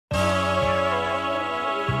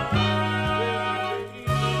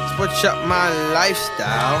switch up my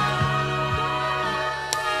lifestyle.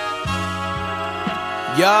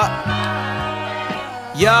 Yeah.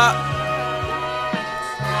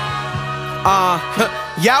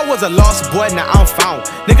 Yeah, I was a lost boy, now I'm found.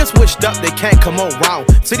 Niggas switched up, they can't come around.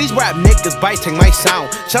 See these rap niggas biting my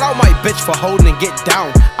sound. Shout out my bitch for holding and get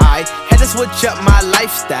down. I had to switch up my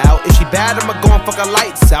lifestyle. If she bad, I'ma go and fuck her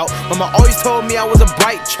lights out. Mama always told me I was a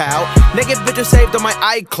bright child. Nigga bitches saved on my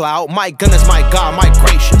iCloud. My goodness, my God, my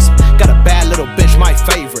gracious. Got a bad little bitch, my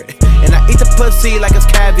favorite. And I eat the pussy like it's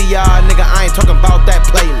caviar. Nigga, I ain't talking about that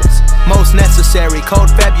playlist. Most necessary, cold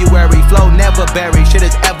February, flow never buried, shit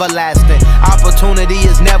is everlasting. Opportunity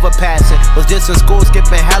is never passing. Was just in school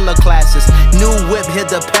skipping hella classes. New whip hit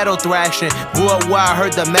the pedal thrashing. Grew up where I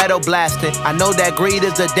heard the metal blasting. I know that greed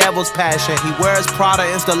is the devil's passion. He wears Prada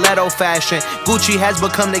in stiletto fashion. Gucci has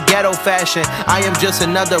become the ghetto fashion. I am just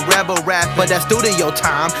another rebel rapper. That studio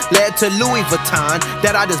time led to Louis Vuitton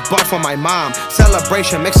that I just bought from my mom.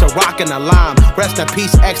 Celebration mix a rock and a lime. Rest in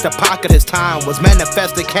peace, extra pocket his time was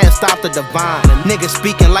manifested, can't stop the divine. A nigga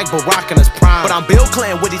speaking like Barack in his prime. But I'm Bill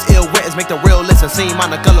Clinton with these ill wins, make the real listen. See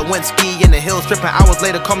Monica Lewinsky in the hills stripping. Hours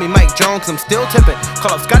later call me Mike Jones, I'm still tipping.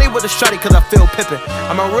 Call up Scotty with a shotty cause I feel pippin'.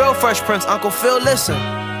 I'm a real Fresh Prince, Uncle Phil, listen.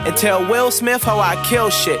 And tell Will Smith how I kill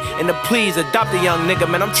shit. And to please adopt a young nigga,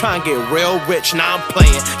 man, I'm trying to get real rich, now I'm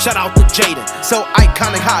playing. Shout out to Jaden, so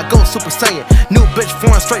iconic how I go Super Saiyan. New bitch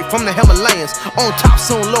foreign straight from the Himalayas. On top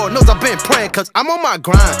soon, Lord knows I've been praying, cause I'm on my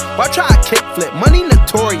grind. Why try a kickflip? Money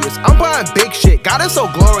notorious. I'm buying big shit, God is so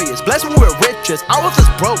glorious. Bless me with riches, I was just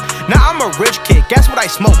broke. Now I'm a rich kid, guess what I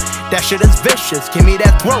smoke? That shit is vicious, give me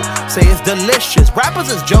that throat. Say it's delicious, rappers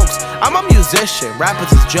is jokes. I'm a musician, rappers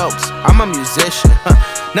is jokes. I'm a musician,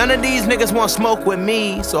 None of these niggas want smoke with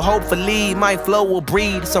me, so hopefully my flow will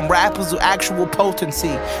breed some rappers with actual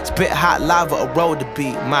potency. Spit hot lava, a road to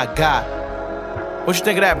beat, my God. What you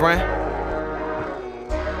think of that, Bren?